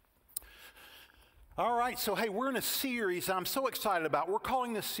All right, so hey, we're in a series I'm so excited about. We're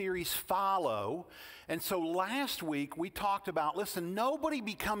calling this series Follow. And so last week we talked about, listen, nobody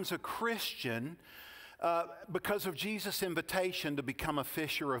becomes a Christian because of Jesus' invitation to become a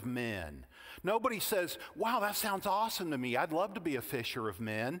fisher of men. Nobody says, wow, that sounds awesome to me. I'd love to be a fisher of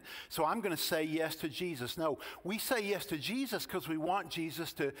men, so I'm going to say yes to Jesus. No, we say yes to Jesus because we want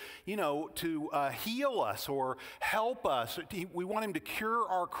Jesus to, heal us or help us. We want him to cure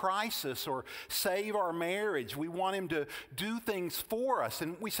our crisis or save our marriage. We want him to do things for us.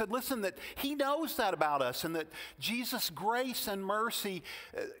 And we said, listen, that he knows that about us and that Jesus' grace and mercy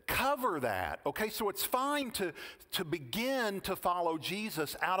cover that. Okay, so it's fine to begin to follow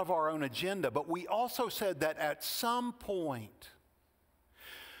Jesus out of our own agenda, but we also said that at some point,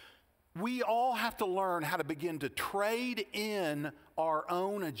 we all have to learn how to begin to trade in our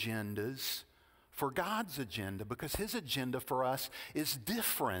own agendas for God's agenda, because his agenda for us is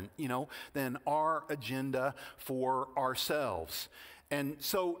different, than our agenda for ourselves. And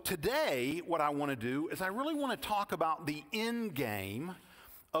so today, what I want to do is I really want to talk about the end game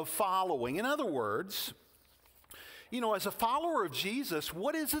of following. In other words, as a follower of Jesus,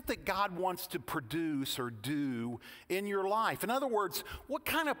 what is it that God wants to produce or do in your life? In other words, what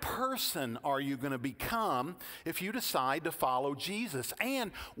kind of person are you going to become if you decide to follow Jesus?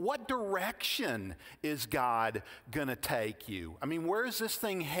 And what direction is God going to take you? I mean, where is this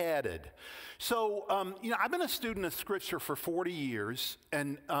thing headed? So, I've been a student of Scripture for 40 years,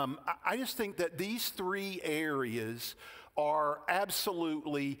 and I just think that these three areas are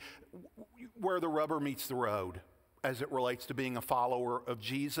absolutely where the rubber meets the road as it relates to being a follower of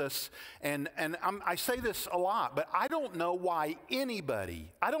Jesus. And I say this a lot, but I don't know why everybody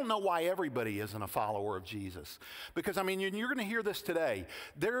isn't a follower of Jesus. Because, you're going to hear this today.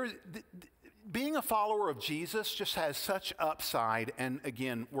 Being a follower of Jesus just has such upside, and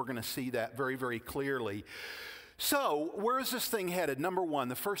again, we're going to see that very, very clearly. So, where is this thing headed? Number one,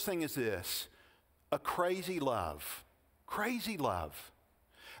 the first thing is this: a crazy love. Crazy love.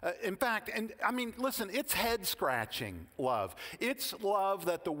 In fact, listen, it's head-scratching love. It's love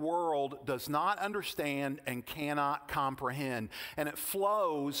that the world does not understand and cannot comprehend. And it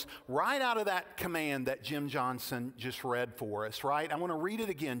flows right out of that command that Jim Johnson just read for us, right? I want to read it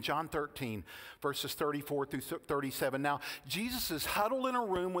again, John 13, verses 34 through 37. Now, Jesus is huddled in a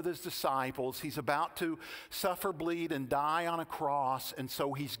room with his disciples. He's about to suffer, bleed, and die on a cross, and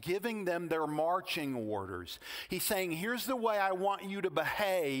so he's giving them their marching orders. He's saying, here's the way I want you to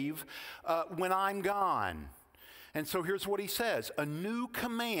behave when I'm gone. And so here's what he says: a new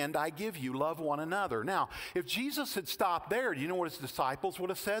command I give you, love one another. Now, if Jesus had stopped there, do you know what his disciples would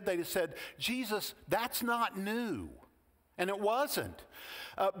have said? They'd have said, Jesus, that's not new. And it wasn't.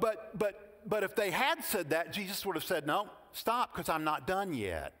 But if they had said that, Jesus would have said, no, stop, because I'm not done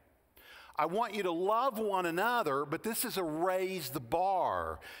yet. I want you to love one another, but this is a raise the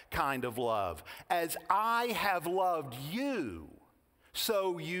bar kind of love. As I have loved you,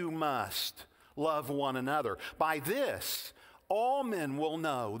 so you must love one another. By this, all men will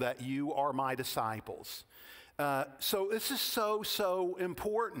know that you are my disciples. So this is so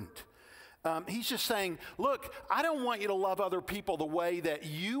important. He's just saying, look, I don't want you to love other people the way that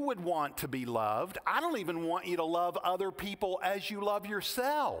you would want to be loved. I don't even want you to love other people as you love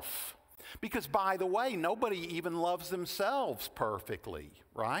yourself. Because, by the way, nobody even loves themselves perfectly,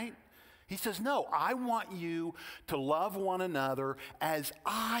 right? He says, no, I want you to love one another as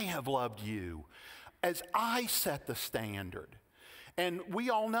I have loved you, as I set the standard. And we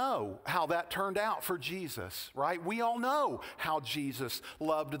all know how that turned out for Jesus, right? We all know how Jesus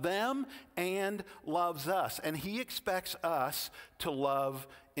loved them and loves us. And he expects us to love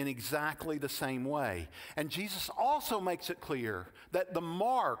in exactly the same way. And Jesus also makes it clear that the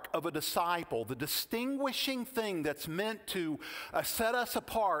mark of a disciple, the distinguishing thing that's meant to set us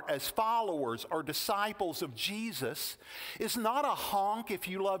apart as followers or disciples of Jesus, is not a honk if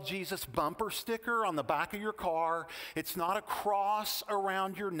you love Jesus bumper sticker on the back of your car. It's not a cross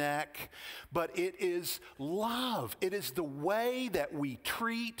around your neck, but it is love. It is the way that we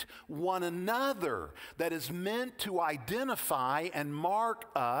treat one another that is meant to identify and mark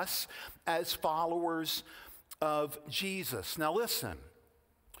us as followers of Jesus. Now listen,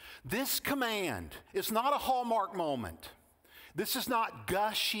 this command is not a Hallmark moment. This is not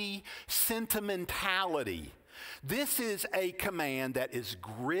gushy sentimentality. This is a command that is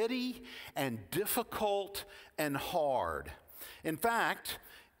gritty and difficult and hard. In fact,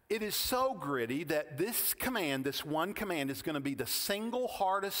 it is so gritty that this one command, is going to be the single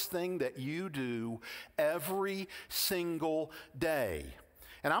hardest thing that you do every single day.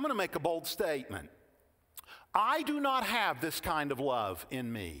 And I'm going to make a bold statement. I do not have this kind of love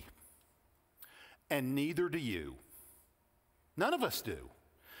in me. and neither do you. None of us do.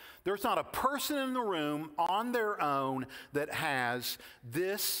 There's not a person in the room on their own that has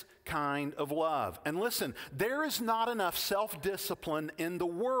this kind of love. And listen, there is not enough self-discipline in the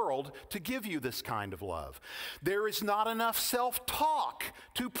world to give you this kind of love. There is not enough self-talk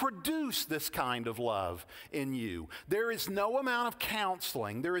to produce this kind of love in you. There is no amount of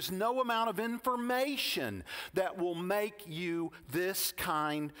counseling, there is no amount of information that will make you this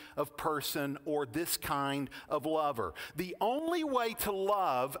kind of person or this kind of lover. The only way to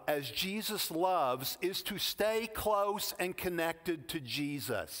love as Jesus loves is to stay close and connected to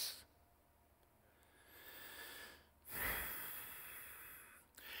Jesus.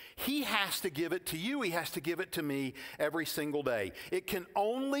 He has to give it to you. He has to give it to me every single day. It can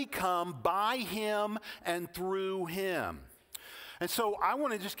only come by Him and through Him. And so I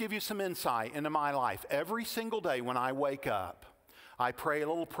want to just give you some insight into my life. Every single day when I wake up, I pray a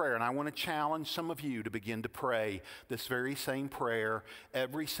little prayer, and I want to challenge some of you to begin to pray this very same prayer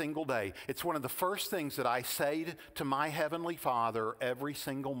every single day. It's one of the first things that I say to my Heavenly Father every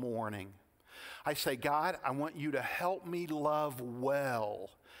single morning. I say, God, I want you to help me love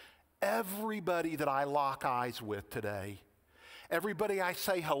well everybody that I lock eyes with today. Everybody I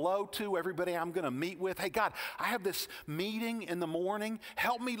say hello to, everybody I'm going to meet with. Hey, God, I have this meeting in the morning.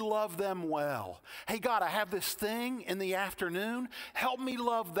 Help me love them well. Hey, God, I have this thing in the afternoon. Help me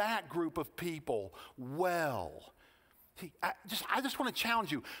love that group of people well. See, I just want to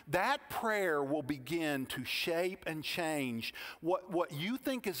challenge you. That prayer will begin to shape and change what you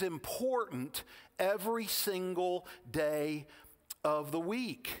think is important every single day of the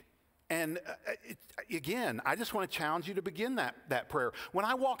week. And again, I just want to challenge you to begin that prayer. When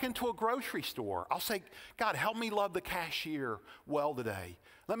I walk into a grocery store, I'll say, God, help me love the cashier well today.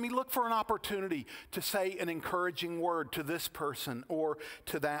 Let me look for an opportunity to say an encouraging word to this person or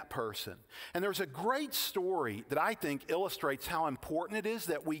to that person. And there's a great story that I think illustrates how important it is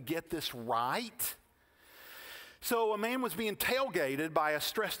that we get this right. So a man was being tailgated by a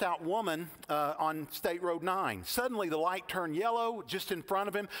stressed out woman on State Road 9. Suddenly the light turned yellow just in front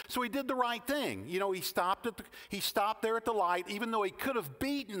of him, so he did the right thing. You know, he stopped there at the light, even though he could have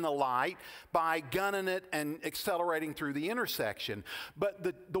beaten the light by gunning it and accelerating through the intersection. But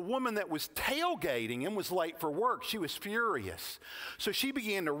the woman that was tailgating him was late for work. She was furious. So she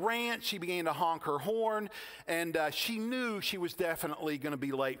began to rant, she began to honk her horn, and she knew she was definitely going to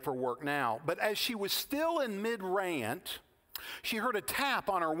be late for work now. But as she was still in mid-rant, she heard a tap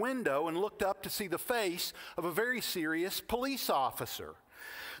on her window and looked up to see the face of a very serious police officer.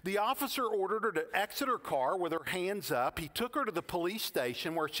 The officer ordered her to exit her car with her hands up. He took her to the police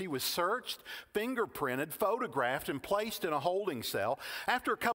station where she was searched, fingerprinted, photographed, and placed in a holding cell.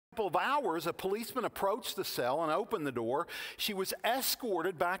 After a couple of hours, a policeman approached the cell and opened the door. She was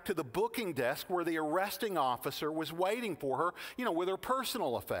escorted back to the booking desk where the arresting officer was waiting for her, you know, with her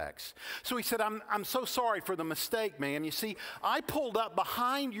personal effects. So he said, I'm so sorry for the mistake, ma'am. You see, I pulled up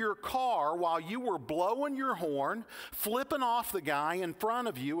behind your car while you were blowing your horn, flipping off the guy in front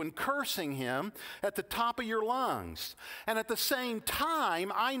of you and cursing him at the top of your lungs. And at the same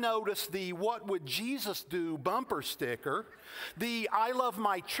time, I noticed the "What Would Jesus Do" bumper sticker, the "I Love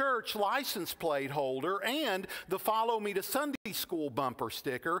My Church" license plate holder, and the "Follow Me to Sunday School" bumper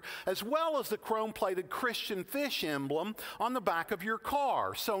sticker, as well as the chrome-plated Christian fish emblem on the back of your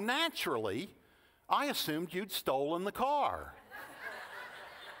car. So naturally, I assumed you'd stolen the car.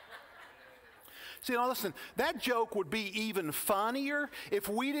 See, now listen, that joke would be even funnier if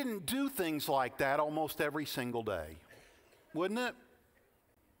we didn't do things like that almost every single day, wouldn't it?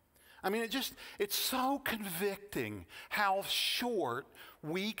 I mean, it's so convicting how short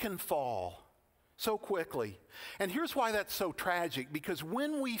we can fall so quickly. And here's why that's so tragic, because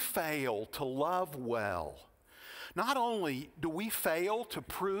when we fail to love well, not only do we fail to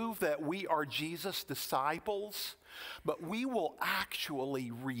prove that we are Jesus' disciples, but we will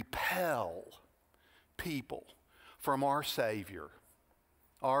actually repel people from our Savior,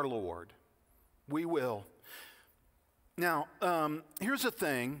 our Lord. We will. Now, here's the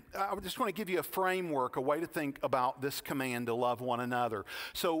thing. I just want to give you a framework, a way to think about this command to love one another.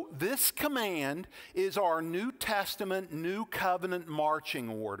 So this command is our New Testament, New Covenant marching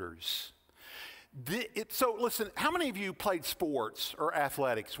orders. So listen, how many of you played sports or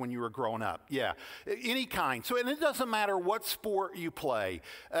athletics when you were growing up? Yeah, any kind. So, and it doesn't matter what sport you play.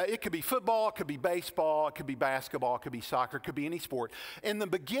 It could be football, it could be baseball, it could be basketball, it could be soccer, it could be any sport. In the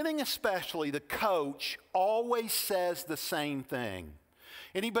beginning especially, the coach always says the same thing.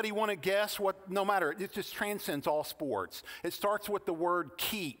 Anybody want to guess what? No matter, it just transcends all sports. It starts with the word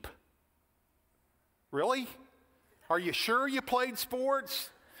keep. Really? Are you sure you played sports?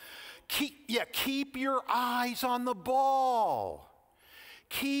 keep your eyes on the ball.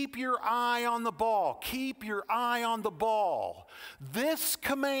 Keep your eye on the ball. Keep your eye on the ball. This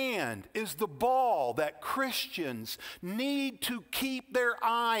command is the ball that Christians need to keep their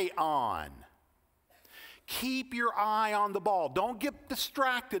eye on. Keep your eye on the ball. Don't get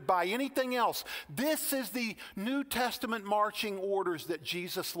distracted by anything else. This is the New Testament marching orders that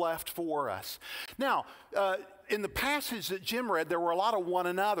Jesus left for us. Now, in the passage that Jim read, there were a lot of one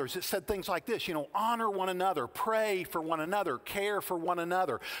another's. It said things like this, honor one another, pray for one another, care for one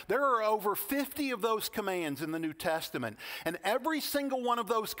another. There are over 50 of those commands in the New Testament, and every single one of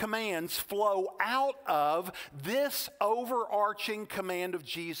those commands flow out of this overarching command of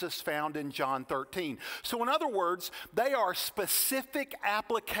Jesus found in John 13. So in other words, they are specific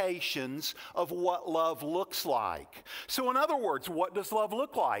applications of what love looks like. So in other words, what does love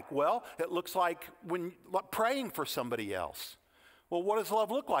look like? Well, it looks like when praying for somebody else. Well, what does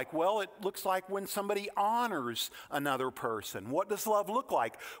love look like? Well, it looks like when somebody honors another person. What does love look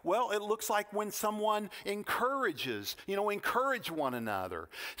like? Well, it looks like when someone encourages, encourage one another.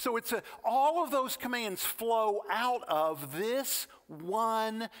 So all of those commands flow out of this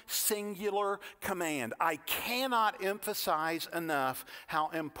one singular command. I cannot emphasize enough how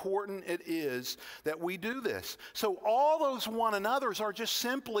important it is that we do this. So all those one another's are just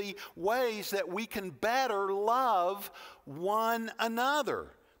simply ways that we can better love one another.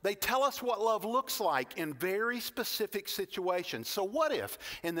 They tell us what love looks like in very specific situations. So what if,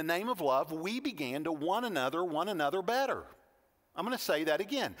 in the name of love, we began to one another better? I'm going to say that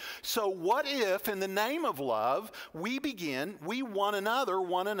again. So what if, in the name of love, we one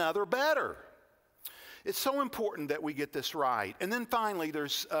another better? It's so important that we get this right. And then finally,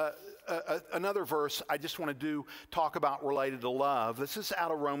 there's another verse I just want to talk about related to love. This is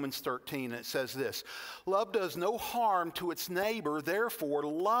out of Romans 13. It says this: love does no harm to its neighbor, therefore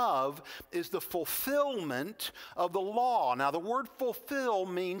love is the fulfillment of the law. Now the word fulfill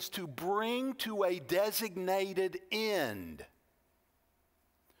means to bring to a designated end.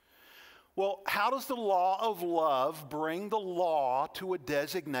 Well, how does the law of love bring the law to a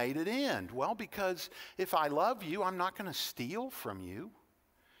designated end? Well, because if I love you, I'm not going to steal from you.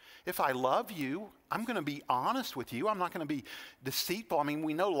 If I love you, I'm going to be honest with you. I'm not going to be deceitful. I mean,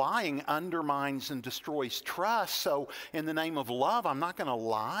 we know lying undermines and destroys trust. So in the name of love, I'm not going to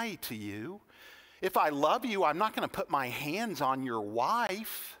lie to you. If I love you, I'm not going to put my hands on your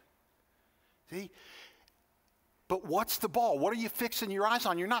wife. See? But what's the ball? What are you fixing your eyes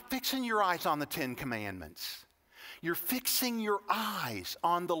on? You're not fixing your eyes on the 10 Commandments. You're fixing your eyes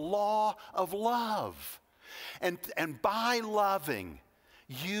on the law of love. And by loving,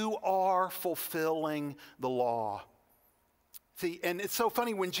 you are fulfilling the law. See, and it's so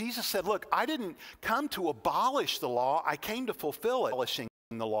funny when Jesus said, look, I didn't come to abolish the law. I came to fulfill it, abolishing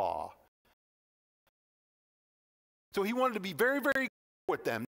the law. So he wanted to be very, very clear with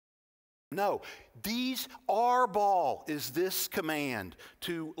them. No, our ball is this command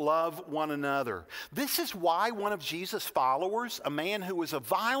to love one another. This is why one of Jesus' followers, a man who was a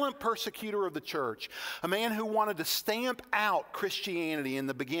violent persecutor of the church, a man who wanted to stamp out Christianity in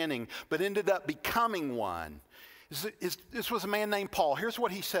the beginning, but ended up becoming one. This was a man named Paul. Here's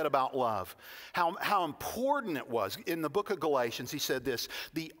what he said about love, how important it was. In the book of Galatians, he said this: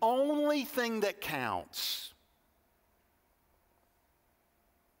 the only thing that counts.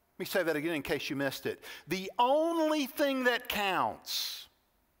 Let me say that again in case you missed it. The only thing that counts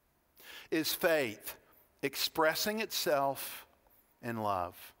is faith expressing itself in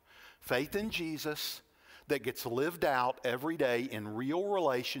love. Faith in Jesus that gets lived out every day in real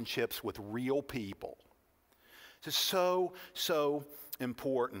relationships with real people. This is so, so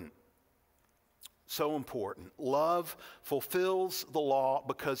important. So important. Love fulfills the law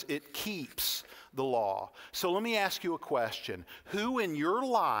because it keeps the law. So let me ask you a question. Who in your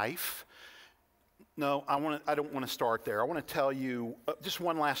life, no, I don't want to start there. I want to tell you just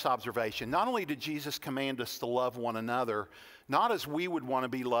one last observation. Not only did Jesus command us to love one another, not as we would want to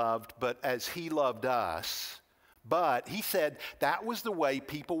be loved, but as he loved us. But he said that was the way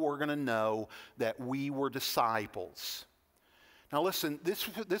people were going to know that we were disciples. Now listen,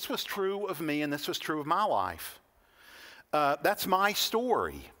 this was true of me and this was true of my life. That's my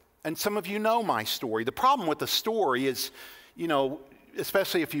story. And some of you know my story. The problem with the story is,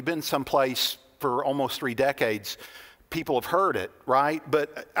 especially if you've been someplace for almost 3 decades, people have heard it, right?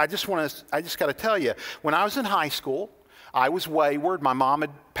 But I just got to tell you, when I was in high school, I was wayward. My mom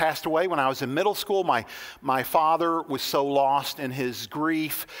had passed away when I was in middle school. My father was so lost in his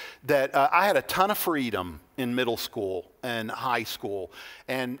grief that I had a ton of freedom in middle school and high school.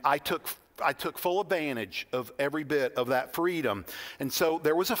 And I took I took full advantage of every bit of that freedom. And so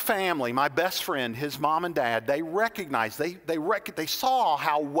there was a family, my best friend, his mom and dad, they recognized, they saw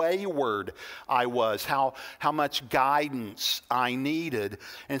how wayward I was, how much guidance I needed.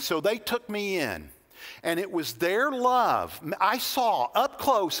 And so they took me in. And it was their love. I saw up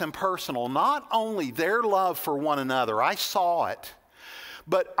close and personal, not only their love for one another, I saw it,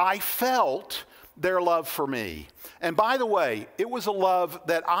 but I felt their love for me. And by the way, it was a love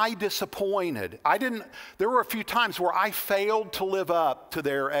that I disappointed. There were a few times where I failed to live up to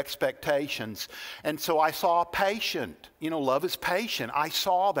their expectations. And so I saw patient. Love is patient. I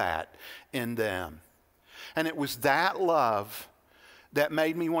saw that in them. And it was that love that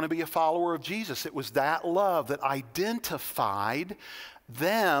made me want to be a follower of Jesus. It was that love that identified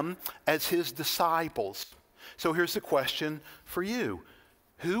them as his disciples. So here's the question for you.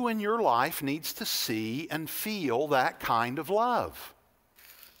 Who in your life needs to see and feel that kind of love?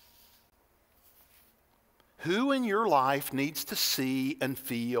 Who in your life needs to see and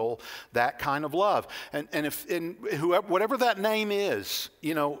feel that kind of love? And whatever that name is,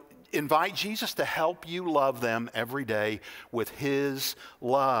 invite Jesus to help you love them every day with his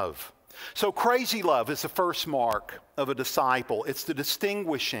love. So crazy love is the first mark of a disciple. It's the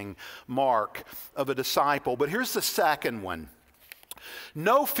distinguishing mark of a disciple. But here's the second one.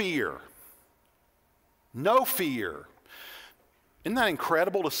 No fear. No fear. Isn't that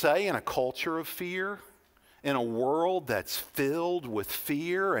incredible to say in a culture of fear? In a world that's filled with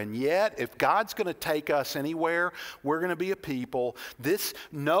fear, and yet if God's going to take us anywhere, we're going to be a people.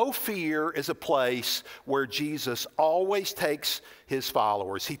 No fear is a place where Jesus always takes his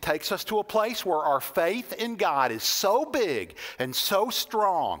followers. He takes us to a place where our faith in God is so big and so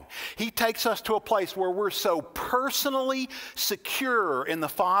strong. He takes us to a place where we're so personally secure in the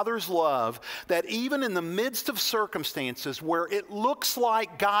Father's love that even in the midst of circumstances where it looks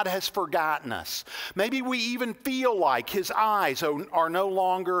like God has forgotten us, maybe we even feel like his eyes are no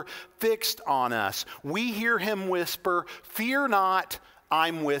longer fixed on us, we hear him whisper, "Fear not,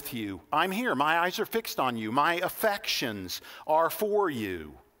 I'm with you. I'm here. My eyes are fixed on you. My affections are for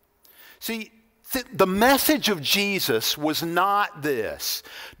you." See, the message of Jesus was not this.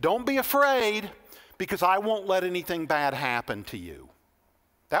 Don't be afraid because I won't let anything bad happen to you.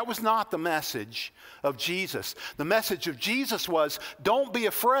 That was not the message of Jesus. The message of Jesus was, don't be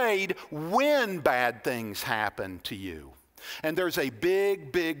afraid when bad things happen to you. And there's a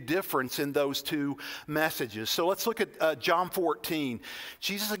big, big difference in those two messages. So let's look at John 14.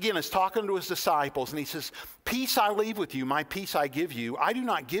 Jesus again is talking to his disciples and he says, "Peace I leave with you, my peace I give you. I do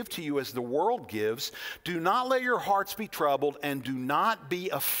not give to you as the world gives. Do not let your hearts be troubled and do not be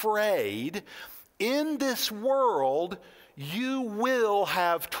afraid. In this world you will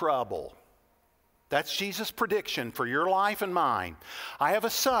have trouble." That's Jesus' prediction for your life and mine. I have a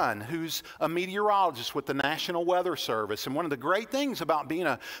son who's a meteorologist with the National Weather Service. And one of the great things about being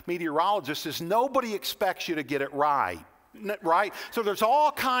a meteorologist is nobody expects you to get it right? So there's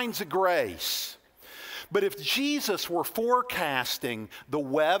all kinds of grace. But if Jesus were forecasting the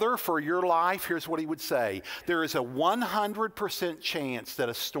weather for your life, here's what he would say. There is a 100% chance that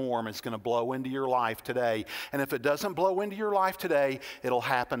a storm is going to blow into your life today. And if it doesn't blow into your life today, it'll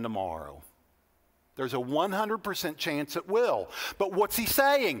happen tomorrow. There's a 100% chance it will. But what's he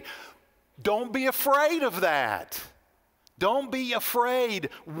saying? Don't be afraid of that. Don't be afraid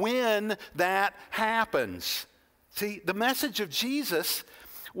when that happens. See, the message of Jesus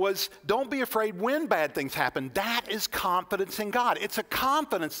was don't be afraid when bad things happen. That is confidence in God. It's a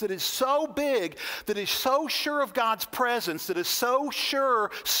confidence that is so big, that is so sure of God's presence, that is so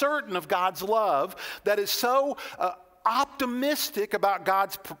certain of God's love, that is so optimistic about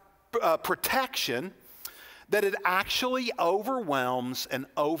God's protection, that it actually overwhelms and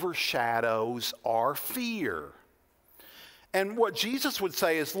overshadows our fear. And what Jesus would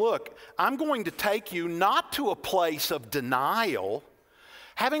say is, look, I'm going to take you not to a place of denial.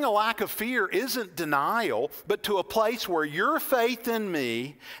 Having a lack of fear isn't denial, but to a place where your faith in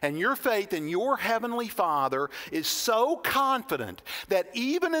me and your faith in your heavenly Father is so confident that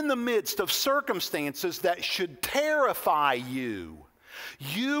even in the midst of circumstances that should terrify you,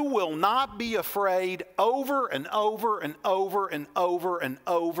 you will not be afraid over and over and over and over and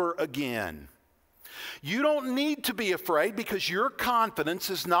over again. You don't need to be afraid because your confidence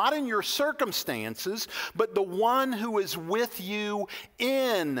is not in your circumstances, but the one who is with you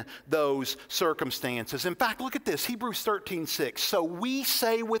in those circumstances. In fact, look at this, Hebrews 13:6. So we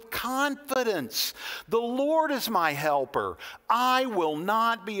say with confidence, the Lord is my helper. I will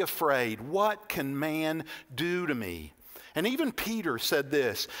not be afraid. What can man do to me? And even Peter said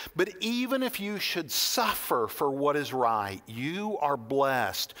this, but even if you should suffer for what is right, you are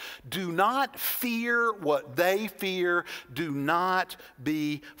blessed. Do not fear what they fear. Do not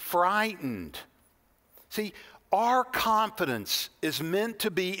be frightened. See, our confidence is meant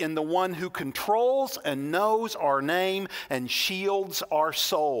to be in the one who controls and knows our name and shields our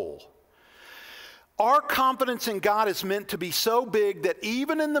soul. Our confidence in God is meant to be so big that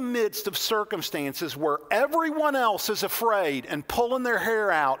even in the midst of circumstances where everyone else is afraid and pulling their hair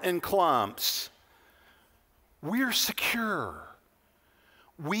out in clumps, we're secure.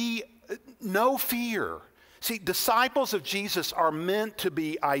 No fear. See, disciples of Jesus are meant to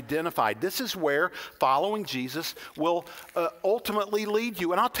be identified. This is where following Jesus will ultimately lead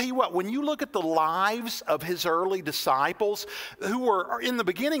you. And I'll tell you what, when you look at the lives of his early disciples, who were in the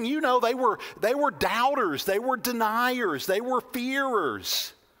beginning, you know, they were doubters, they were deniers, they were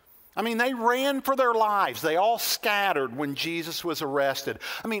fearers. I mean, they ran for their lives. They all scattered when Jesus was arrested.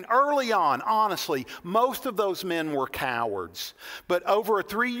 I mean, early on, honestly, most of those men were cowards. But over a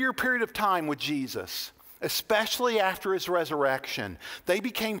 3-year period of time with Jesus, especially after his resurrection, they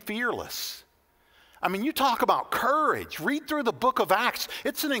became fearless. I mean, you talk about courage. Read through the book of Acts.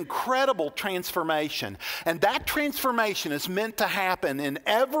 It's an incredible transformation. And that transformation is meant to happen in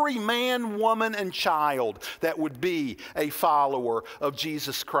every man, woman, and child that would be a follower of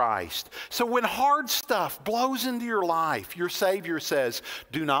Jesus Christ. So when hard stuff blows into your life, your Savior says,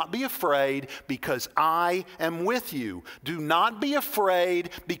 do not be afraid because I am with you. Do not be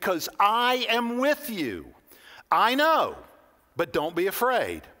afraid because I am with you. I know, but don't be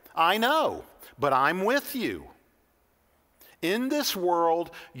afraid. I know, but I'm with you. In this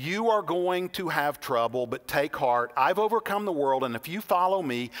world, you are going to have trouble, but take heart. I've overcome the world, and if you follow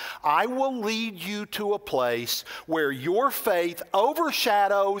me, I will lead you to a place where your faith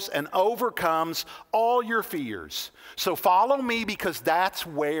overshadows and overcomes all your fears. So follow me because that's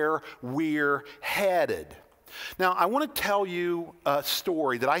where we're headed. Now, I want to tell you a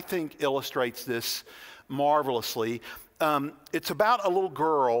story that I think illustrates this marvelously. It's about a little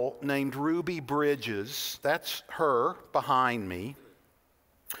girl named Ruby Bridges. That's her behind me.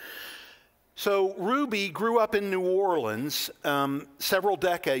 So Ruby grew up in New Orleans several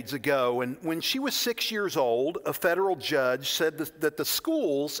decades ago, and when she was 6 years old, a federal judge said that the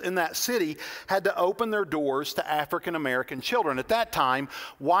schools in that city had to open their doors to African American children. At that time,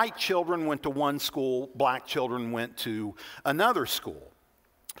 white children went to one school, black children went to another school.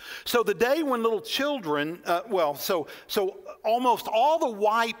 So the day when little children, so almost all the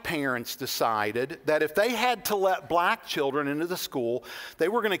white parents decided that if they had to let black children into the school, they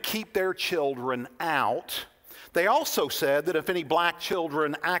were going to keep their children out. They also said that if any black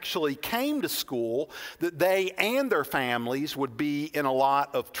children actually came to school, that they and their families would be in a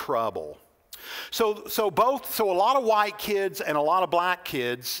lot of trouble. So a lot of white kids and a lot of black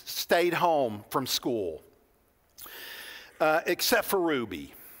kids stayed home from school, except for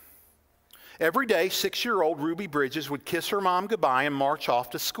Ruby. Every day, 6-year-old Ruby Bridges would kiss her mom goodbye and march off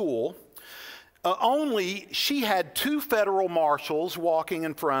to school. Only she had 2 federal marshals walking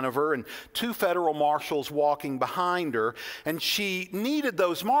in front of her and 2 federal marshals walking behind her. And she needed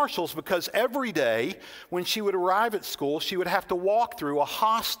those marshals because every day when she would arrive at school, she would have to walk through a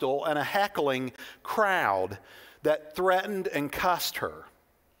hostile and a heckling crowd that threatened and cussed her.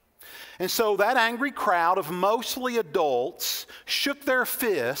 And so that angry crowd of mostly adults shook their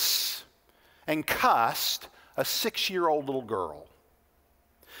fists and cussed a 6-year-old little girl.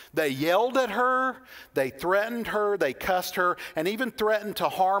 They yelled at her, they threatened her, they cussed her, and even threatened to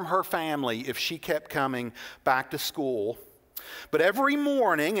harm her family if she kept coming back to school. But every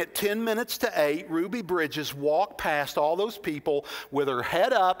morning at 10 minutes to 8, Ruby Bridges walked past all those people with her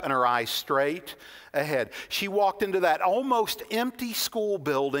head up and her eyes straight ahead. She walked into that almost empty school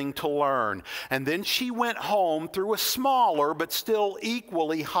building to learn, and then she went home through a smaller but still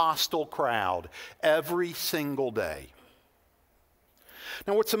equally hostile crowd every single day.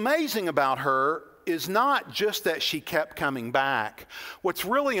 Now, what's amazing about her is not just that she kept coming back. What's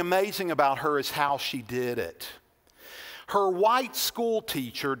really amazing about her is how she did it. Her white school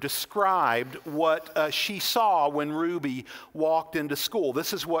teacher described what she saw when Ruby walked into school.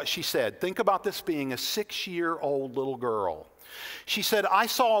 This is what she said. Think about this being a 6-year-old little girl. She said, I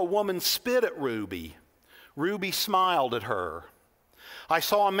saw a woman spit at Ruby. Ruby smiled at her. I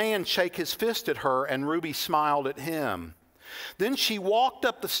saw a man shake his fist at her, and Ruby smiled at him. Then she walked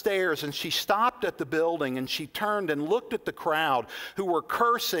up the stairs and she stopped at the building and she turned and looked at the crowd who were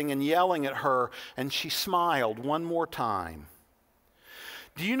cursing and yelling at her, and she smiled one more time.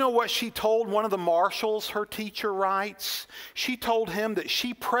 Do you know what she told one of the marshals, her teacher writes? She told him that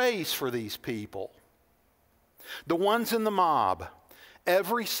she prays for these people. the ones in the mob,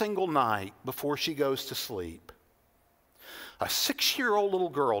 every single night before she goes to sleep. A 6-year-old little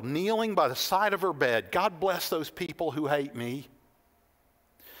girl kneeling by the side of her bed. God bless those people who hate me.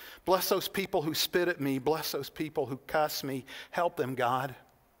 Bless those people who spit at me. Bless those people who cuss me. Help them, God.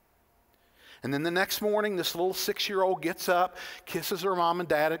 And then the next morning, this little 6-year-old gets up, kisses her mom and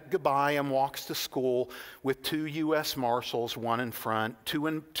dad goodbye, and walks to school with 2 U.S. Marshals, one in front, two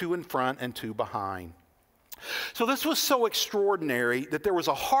in front and 2 behind. So this was so extraordinary that there was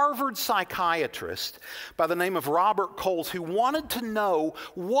a Harvard psychiatrist by the name of Robert Coles who wanted to know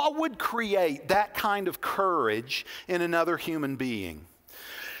what would create that kind of courage in another human being.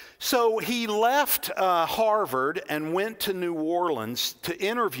 So he left Harvard and went to New Orleans to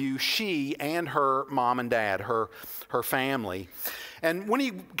interview she and her mom and dad, her family. And when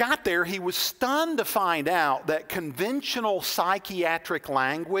he got there, he was stunned to find out that conventional psychiatric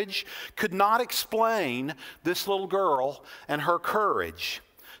language could not explain this little girl and her courage.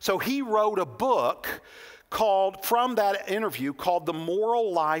 So he wrote a book from that interview called The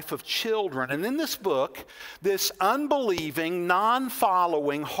Moral Life of Children. And in this book, this unbelieving,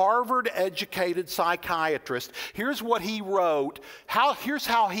 non-following, Harvard-educated psychiatrist, here's what he wrote. Here's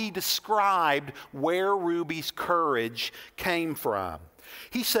how he described where Ruby's courage came from.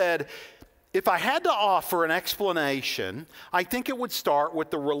 He said, if I had to offer an explanation, I think it would start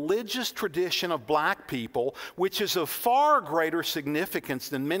with the religious tradition of black people, which is of far greater significance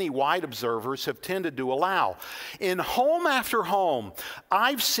than many white observers have tended to allow. In home after home,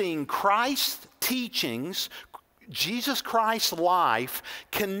 I've seen Christ's teachings, Jesus Christ's life,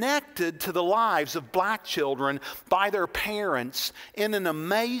 connected to the lives of black children by their parents in an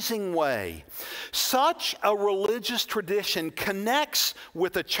amazing way. Such a religious tradition connects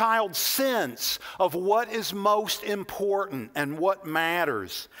with a child's sense of what is most important and what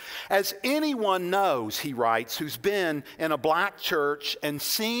matters. As anyone knows, he writes, who's been in a black church and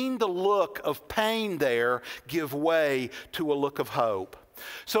seen the look of pain there give way to a look of hope.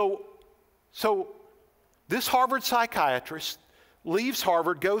 So this Harvard psychiatrist leaves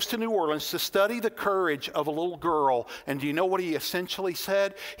Harvard, goes to New Orleans to study the courage of a little girl. And do you know what he essentially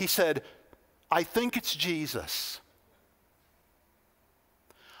said? He said, I think it's Jesus.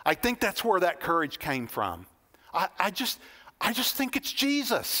 I think that's where that courage came from. I just think it's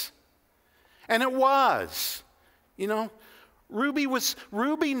Jesus. And it was. You know,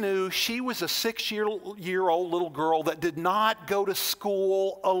 Ruby knew she was a 6-year-old little girl that did not go to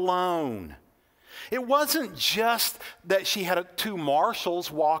school alone. It wasn't just that she had 2 marshals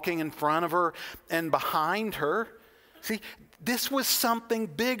walking in front of her and behind her. See, this was something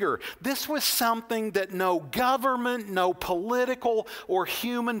bigger. This was something that no government, no political or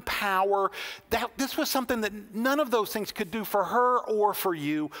human power, this was something that none of those things could do for her or for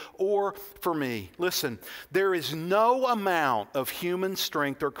you or for me. Listen, there is no amount of human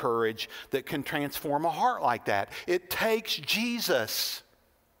strength or courage that can transform a heart like that. It takes Jesus.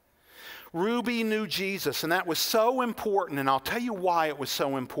 Ruby knew Jesus, and that was so important, and I'll tell you why it was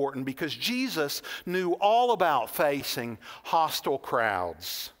so important, because Jesus knew all about facing hostile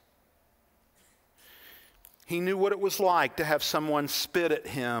crowds. He knew what it was like to have someone spit at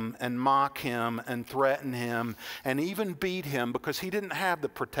him and mock him and threaten him and even beat him because he didn't have the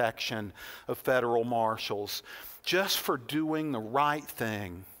protection of federal marshals just for doing the right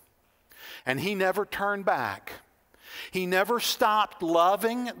thing. And he never turned back. He never stopped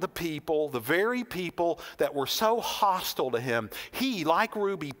loving the people, the very people that were so hostile to him. He, like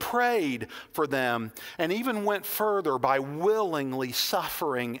Ruby, prayed for them and even went further by willingly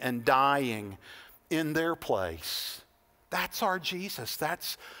suffering and dying in their place. That's our Jesus.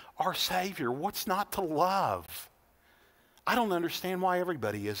 That's our Savior. What's not to love? I don't understand why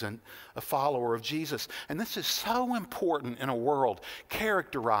everybody isn't a follower of Jesus. And this is so important in a world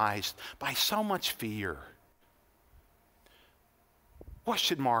characterized by so much fear. What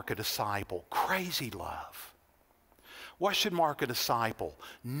should mark a disciple? Crazy love. What should mark a disciple?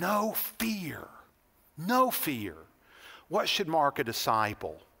 No fear. No fear. What should mark a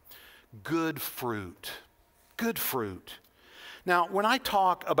disciple? Good fruit. Good fruit. Now, when I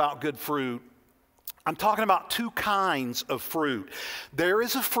talk about good fruit, I'm talking about 2 kinds of fruit. There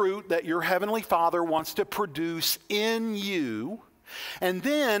is a fruit that your Heavenly Father wants to produce in you. And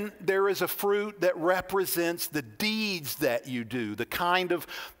then there is a fruit that represents the deeds that you do, the kind of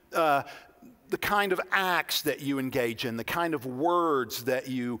acts that you engage in, the kind of words that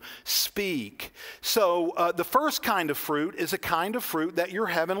you speak. So the first kind of fruit is a kind of fruit that your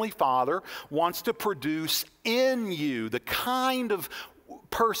Heavenly Father wants to produce in you, the kind of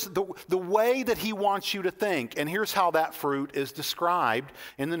person, the way that He wants you to think. And here's how that fruit is described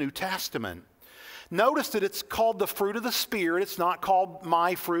in the New Testament. Notice that it's called the fruit of the Spirit. It's not called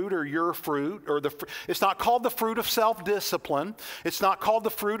my fruit or your fruit. It's not called the fruit of self-discipline. It's not called the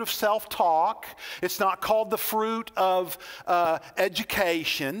fruit of self-talk. It's not called the fruit of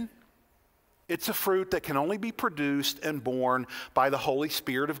education. It's a fruit that can only be produced and borne by the Holy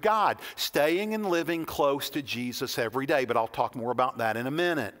Spirit of God, staying and living close to Jesus every day. But I'll talk more about that in a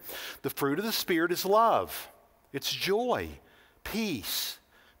minute. The fruit of the Spirit is love. It's joy, peace,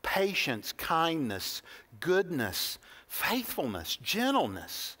 patience, kindness, goodness, faithfulness,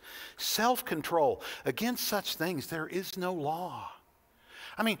 gentleness, self-control. Against such things there is no law.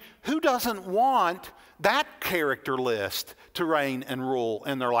 I mean, who doesn't want that character list to reign and rule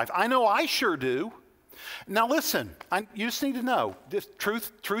in their life? I know I sure do. Now listen, you just need to know this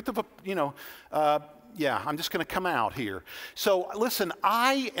truth of a, I'm just going to come out here. So listen,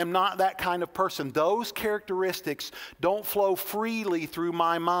 I am not that kind of person. Those characteristics don't flow freely through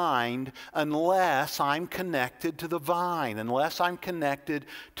my mind unless I'm connected to the vine, unless I'm connected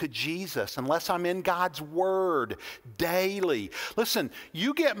to Jesus, unless I'm in God's Word daily. Listen,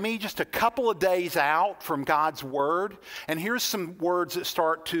 you get me just a couple of days out from God's Word, and here's some words that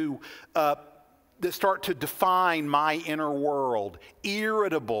start to define my inner world.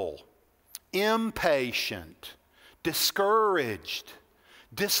 Irritable, impatient, discouraged,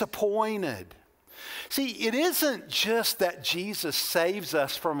 disappointed. See, it isn't just that Jesus saves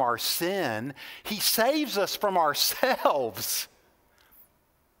us from our sin, He saves us from ourselves.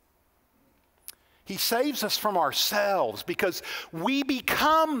 He saves us from ourselves because we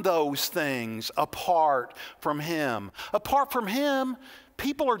become those things apart from Him. Apart from Him,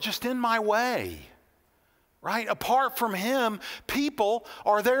 people are just in my way. Right? Apart from Him, people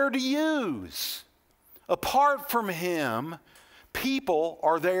are there to use. Apart from Him, people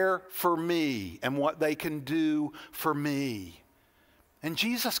are there for me and what they can do for me. And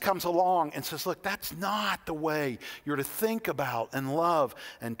Jesus comes along and says, look, that's not the way you're to think about and love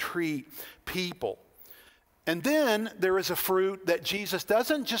and treat people. And then there is a fruit that Jesus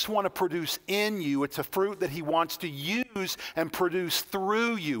doesn't just want to produce in you. It's a fruit that He wants to use and produce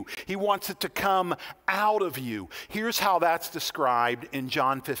through you. He wants it to come out of you. Here's how that's described in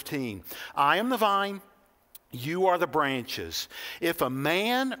John 15. I am the vine, you are the branches. If a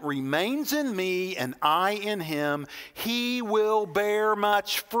man remains in me and I in him, he will bear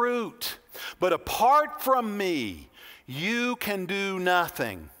much fruit. But apart from me, you can do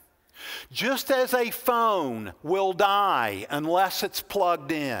nothing. Just as a phone will die unless it's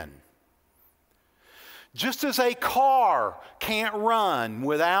plugged in. Just as a car can't run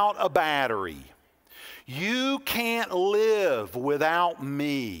without a battery. You can't live without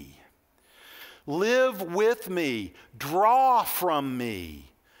me. Live with me. Draw from me.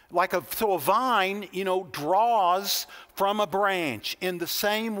 So a vine, draws from a branch. In the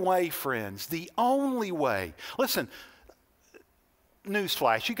same way, friends, the only way. Listen,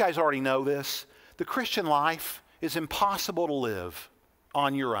 newsflash, you guys already know this. The Christian life is impossible to live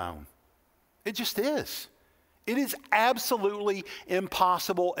on your own. It just is. It is absolutely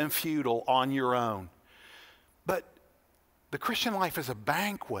impossible and futile on your own. But the Christian life is a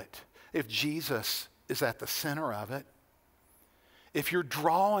banquet if Jesus is at the center of it. If you're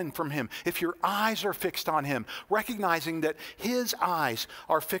drawing from Him, if your eyes are fixed on Him, recognizing that His eyes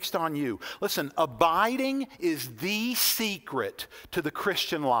are fixed on you. Listen, abiding is the secret to the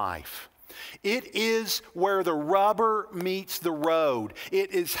Christian life. It is where the rubber meets the road.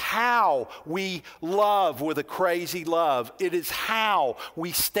 It is how we love with a crazy love. It is how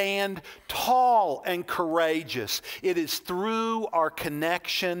we stand tall and courageous. It is through our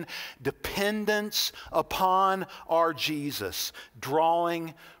connection, dependence upon our Jesus,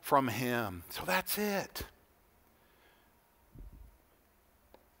 drawing from Him. So that's it.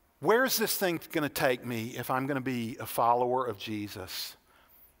 Where's this thing going to take me if I'm going to be a follower of Jesus?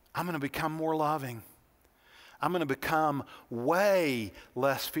 I'm going to become more loving. I'm going to become way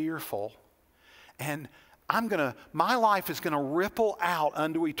less fearful. And my life is going to ripple out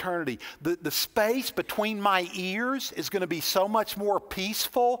unto eternity. The space between my ears is going to be so much more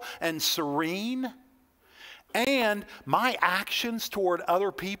peaceful and serene. And my actions toward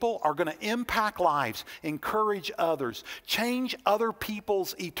other people are going to impact lives, encourage others, change other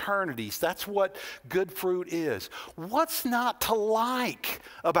people's eternities. That's what good fruit is. What's not to like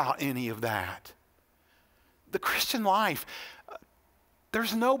about any of that? The Christian life,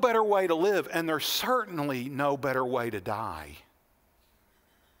 there's no better way to live, and there's certainly no better way to die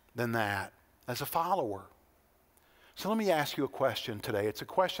than that as a follower. So let me ask you a question today. It's a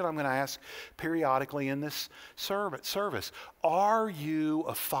question I'm going to ask periodically in this service. Are you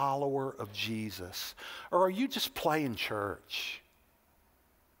a follower of Jesus? Or are you just playing church?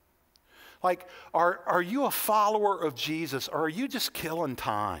 Like, are you a follower of Jesus, or are you just killing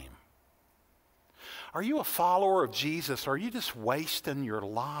time? Are you a follower of Jesus, or are you just wasting your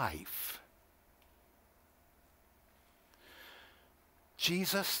life?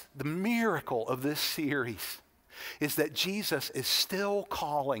 Jesus, the miracle of this series is that Jesus is still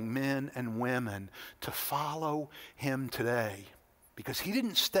calling men and women to follow him today, because he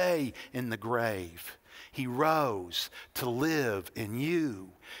didn't stay in the grave. He rose to live in you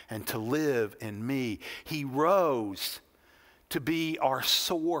and to live in me. He rose to be our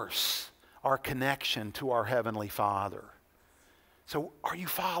source, our connection to our Heavenly Father. So are you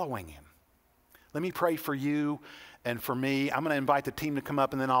following him? Let me pray for you and for me. I'm going to invite the team to come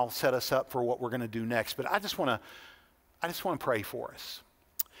up, and then I'll set us up for what we're going to do next. But I just want to pray for us.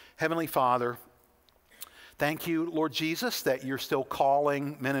 Heavenly Father, thank you, Lord Jesus, that you're still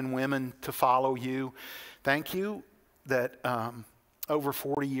calling men and women to follow you. Thank you that over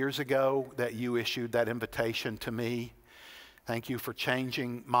 40 years ago that you issued that invitation to me. Thank you for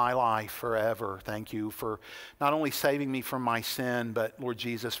changing my life forever. Thank you for not only saving me from my sin, but Lord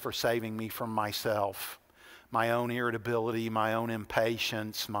Jesus, for saving me from myself, my own irritability, my own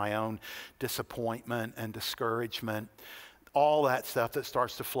impatience, my own disappointment and discouragement, all that stuff that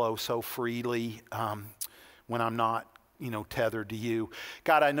starts to flow so freely when I'm not, tethered to you.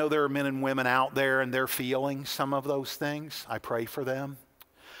 God, I know there are men and women out there and they're feeling some of those things. I pray for them.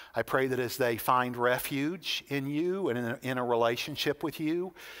 I pray that as they find refuge in you and in a relationship with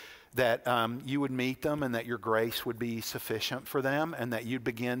you, that you would meet them and that your grace would be sufficient for them, and that you'd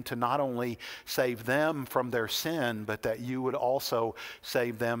begin to not only save them from their sin, but that you would also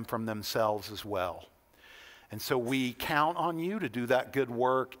save them from themselves as well. And so we count on you to do that good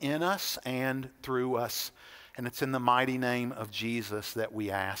work in us and through us. And it's in the mighty name of Jesus that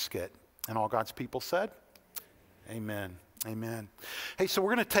we ask it. And all God's people said, amen. Amen. Hey, so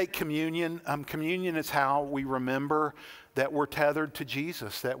we're going to take communion. Communion is how we remember that we're tethered to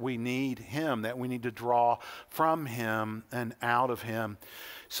Jesus, that we need him, that we need to draw from him and out of him.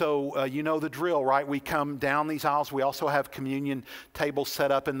 So you know the drill, right? We come down these aisles. We also have communion tables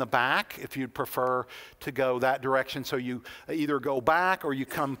set up in the back if you'd prefer to go that direction. So you either go back or you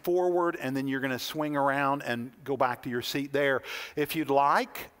come forward, and then you're going to swing around and go back to your seat there. If you'd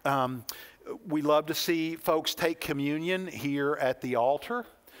like, we love to see folks take communion here at the altar.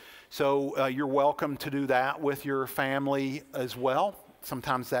 So you're welcome to do that with your family as well.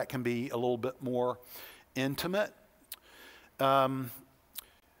 Sometimes that can be a little bit more intimate.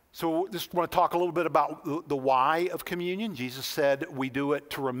 So just want to talk a little bit about the why of communion. Jesus said we do it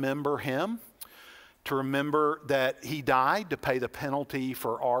to remember him, to remember that he died to pay the penalty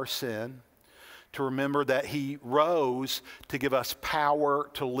for our sin, to remember that he rose to give us power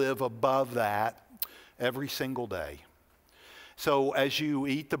to live above that every single day. So as you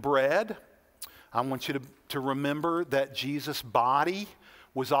eat the bread, I want you to remember that Jesus' body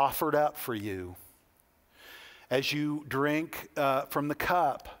was offered up for you. As you drink from the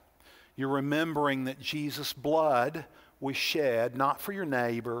cup, you're remembering that Jesus' blood was shed, not for your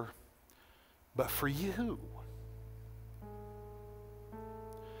neighbor, but for you.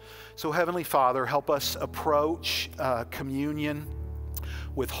 So Heavenly Father, help us approach communion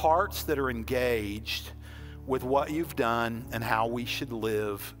with hearts that are engaged with what you've done and how we should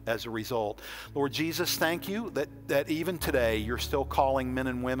live as a result. Lord Jesus, thank you that even today you're still calling men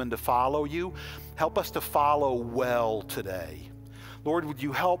and women to follow you. Help us to follow well today. Lord, would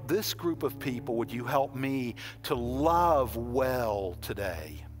you help this group of people? Would you help me to love well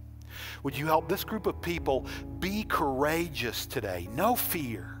today? Would you help this group of people be courageous today? No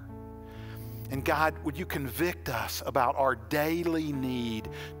fear. And God, would you convict us about our daily need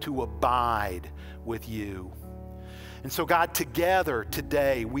to abide with you? And so God, together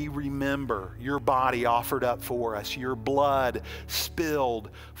today we remember your body offered up for us, your blood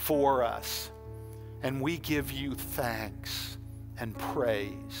spilled for us. And we give you thanks and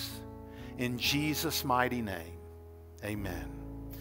praise. In Jesus' mighty name, amen.